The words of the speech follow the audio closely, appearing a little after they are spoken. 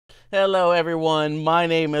Hello everyone, my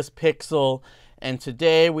name is Pixel, and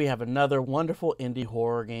today we have another wonderful indie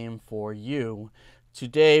horror game for you.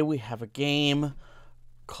 Today we have a game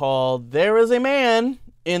called There Is a Man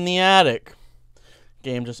in the Attic.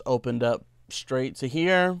 Game just opened up straight to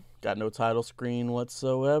here, got no title screen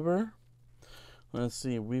whatsoever. Let's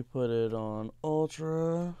see, we put it on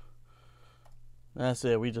Ultra. That's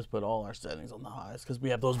it, we just put all our settings on the highest because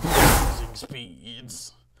we have those blazing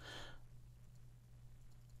speeds.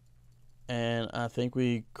 And I think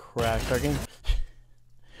we crashed our game.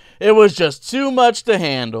 It was just too much to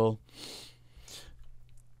handle.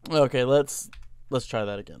 Okay, let's try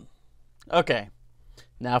that again. Okay,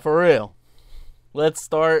 now for real. Let's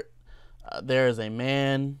start. There is a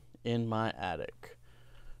man in my attic.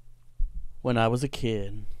 When I was a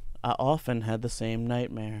kid, I often had the same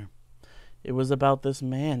nightmare. It was about this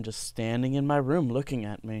man just standing in my room looking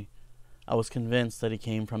at me. I was convinced that he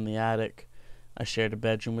came from the attic. I shared a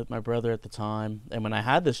bedroom with my brother at the time, and when I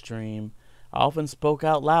had this dream, I often spoke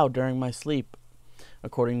out loud during my sleep.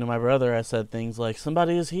 According to my brother, I said things like,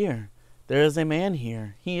 "Somebody is here. There is a man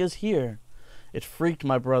here. He is here." It freaked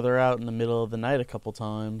my brother out in the middle of the night a couple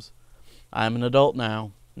times. I'm an adult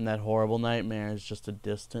now, and that horrible nightmare is just a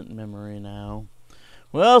distant memory now.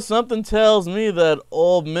 Well, something tells me that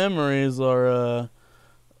old memories are,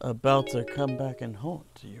 about to come back and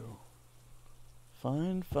haunt you.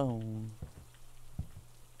 Find phone.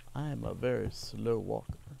 I am a very slow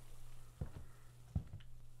walker.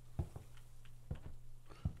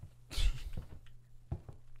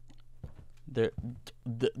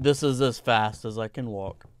 This is as fast as I can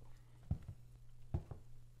walk.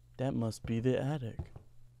 That must be the attic.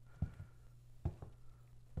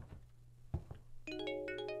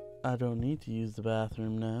 I don't need to use the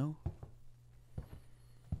bathroom now.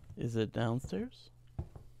 Is it downstairs?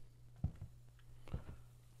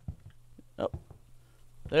 Oh,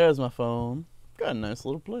 there's my phone. Got a nice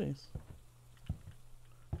little place.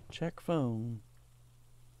 Check phone.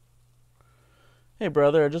 Hey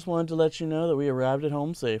brother, I just wanted to let you know that we arrived at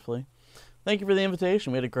home safely. Thank you for the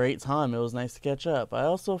invitation. We had a great time. It was nice to catch up. I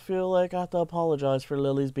also feel like I have to apologize for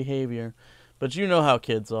Lily's behavior, but you know how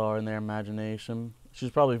kids are in their imagination.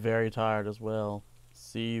 She's probably very tired as well.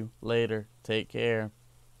 See you later. Take care.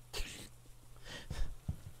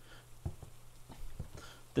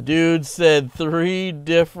 The dude said 3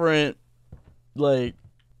 different,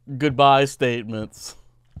 goodbye statements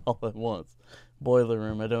all at once. Boiler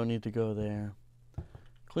room, I don't need to go there.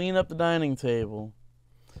 Clean up the dining table.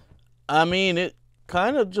 I mean, it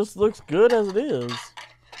kind of just looks good as it is.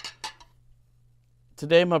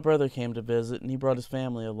 Today my brother came to visit, and he brought his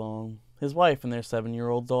family along. His wife and their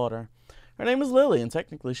 7-year-old daughter. Her name is Lily, and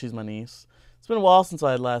technically she's my niece. It's been a while since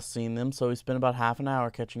I had last seen them, so we spent about half an hour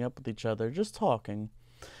catching up with each other, just talking.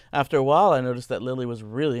 After a while, I noticed that Lily was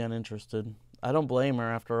really uninterested. I don't blame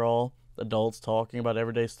her, after all. Adults talking about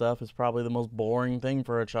everyday stuff is probably the most boring thing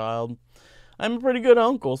for a child. I'm a pretty good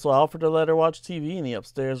uncle, so I offered to let her watch TV in the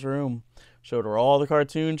upstairs room. Showed her all the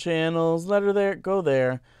cartoon channels, let her go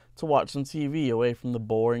there to watch some TV away from the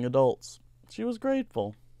boring adults. She was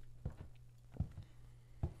grateful.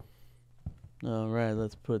 Alright,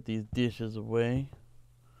 let's put these dishes away.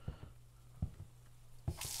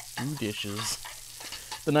 2 dishes.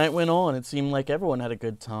 The night went on. It seemed like everyone had a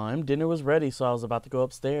good time. Dinner was ready, so I was about to go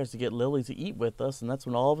upstairs to get Lily to eat with us, and that's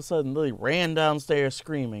when all of a sudden Lily ran downstairs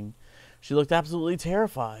screaming. She looked absolutely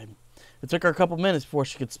terrified. It took her a couple minutes before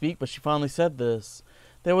she could speak, but she finally said this.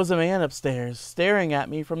 There was a man upstairs, staring at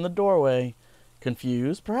me from the doorway.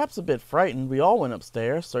 Confused, perhaps a bit frightened, we all went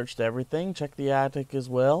upstairs, searched everything, checked the attic as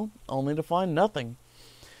well, only to find nothing.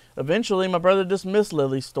 Eventually, my brother dismissed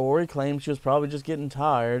Lily's story, claimed she was probably just getting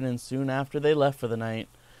tired, and soon after they left for the night.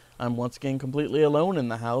 I'm once again completely alone in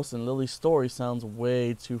the house, and Lily's story sounds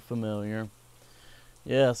way too familiar.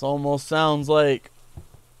 Yes, almost sounds like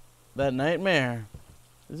that nightmare.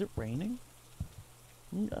 Is it raining?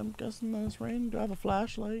 I'm guessing that it's raining. Do I have a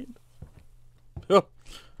flashlight?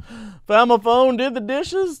 Found my phone, did the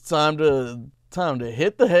dishes. Time to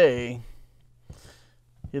hit the hay.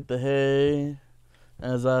 Hit the hay.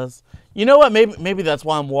 You know what? Maybe that's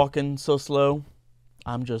why I'm walking so slow.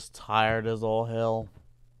 I'm just tired as all hell.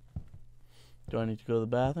 Do I need to go to the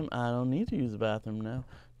bathroom? I don't need to use the bathroom now.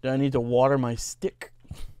 Do I need to water my stick?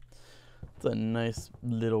 It's a nice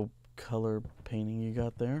little color painting you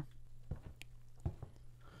got there.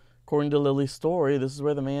 According to Lily's story, this is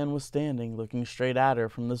where the man was standing, looking straight at her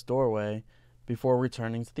from this doorway, before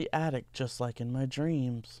returning to the attic, just like in my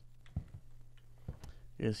dreams.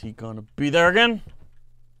 Is he gonna be there again?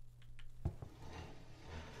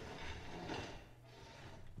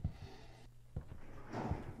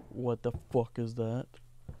 What the fuck is that?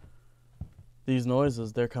 these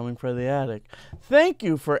noises, they're coming from the attic. Thank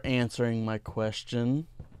you for answering my question,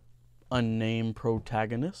 unnamed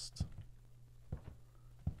protagonist.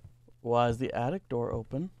 Why is the attic door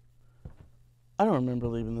open? I don't remember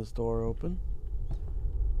leaving this door open.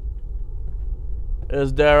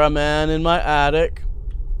 Is there a man in my attic?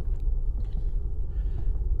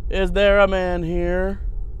 Is there a man here?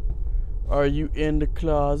 Are you in the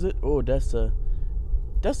closet? Oh, that's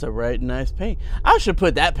a right nice paint. I should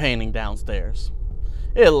put that painting downstairs.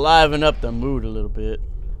 It'll liven up the mood a little bit.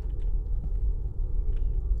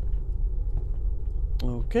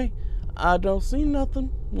 Okay, I don't see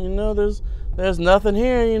nothing. You know, there's nothing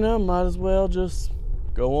here, you know, might as well just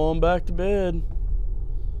go on back to bed.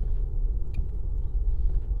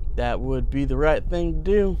 That would be the right thing to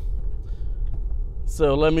do.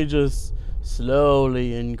 So let me just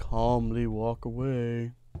slowly and calmly walk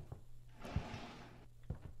away.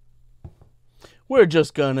 We're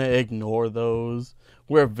just gonna ignore those.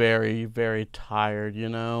 We're very, very tired, you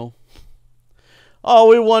know. All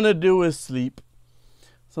we want to do is sleep.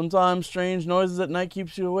 Sometimes strange noises at night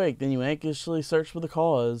keeps you awake. Then you anxiously search for the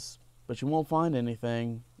cause, but you won't find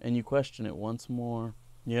anything, and you question it once more.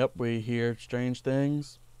 Yep, we hear strange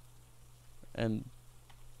things, and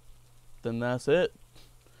then that's it.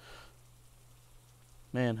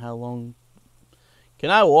 Man, how long? Can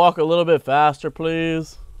I walk a little bit faster,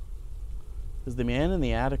 please? Is the man in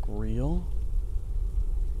the attic real?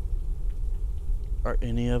 Are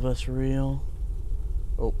any of us real?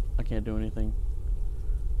 Oh, I can't do anything.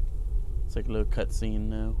 It's like a little cutscene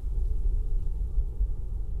now.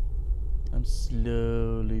 I'm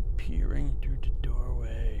slowly peering through the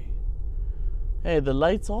doorway. Hey, the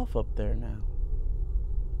light's off up there now.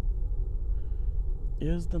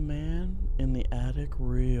 Is the man in the attic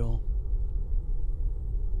real?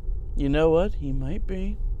 You know what? He might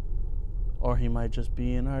be. Or he might just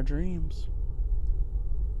be in our dreams.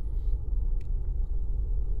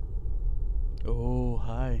 Oh,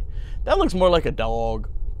 hi. That looks more like a dog.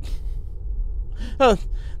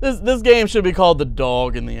 This game should be called The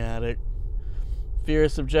Dog in the Attic. Fear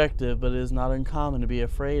is subjective, but it is not uncommon to be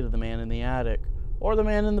afraid of the man in the attic, or the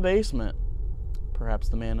man in the basement, perhaps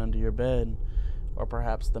the man under your bed, or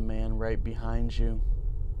perhaps the man right behind you.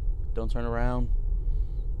 Don't turn around.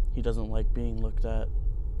 He doesn't like being looked at.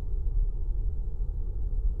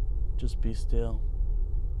 Just be still.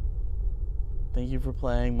 Thank you for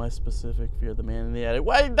playing my specific fear, the man in the attic.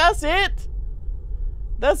 Wait, that's it?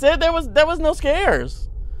 That's it? There was no scares.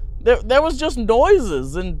 There was just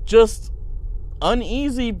noises and just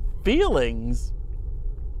uneasy feelings.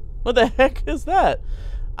 What the heck is that?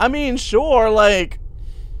 I mean, sure,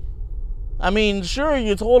 sure,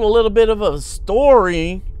 you told a little bit of a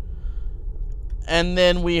story, and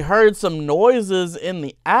then we heard some noises in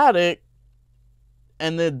the attic,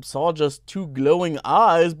 and then saw just two glowing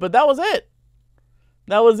eyes, but that was it.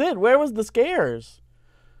 That was it. Where was the scares?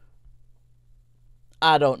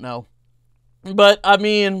 I don't know. But, I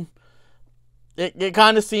mean, it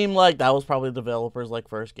kind of seemed like that was probably the developer's,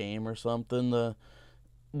 first game or something.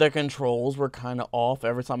 The controls were kind of off.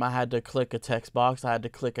 Every time I had to click a text box, I had to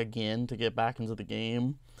click again to get back into the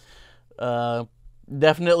game.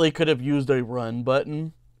 Definitely could have used a run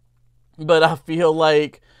button. But I feel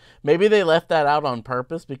like maybe they left that out on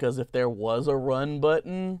purpose, because if there was a run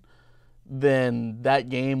button, then that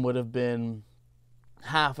game would have been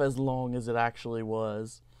half as long as it actually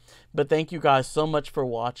was. But thank you guys so much for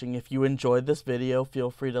watching. If you enjoyed this video, feel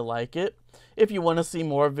free to like it. If you want to see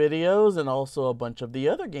more videos and also a bunch of the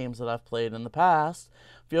other games that I've played in the past,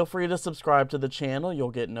 feel free to subscribe to the channel.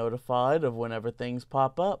 You'll get notified of whenever things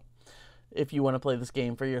pop up. If you want to play this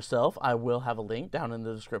game for yourself, I will have a link down in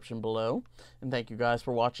the description below. And thank you guys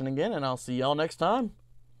for watching again, and I'll see y'all next time.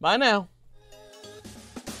 Bye now.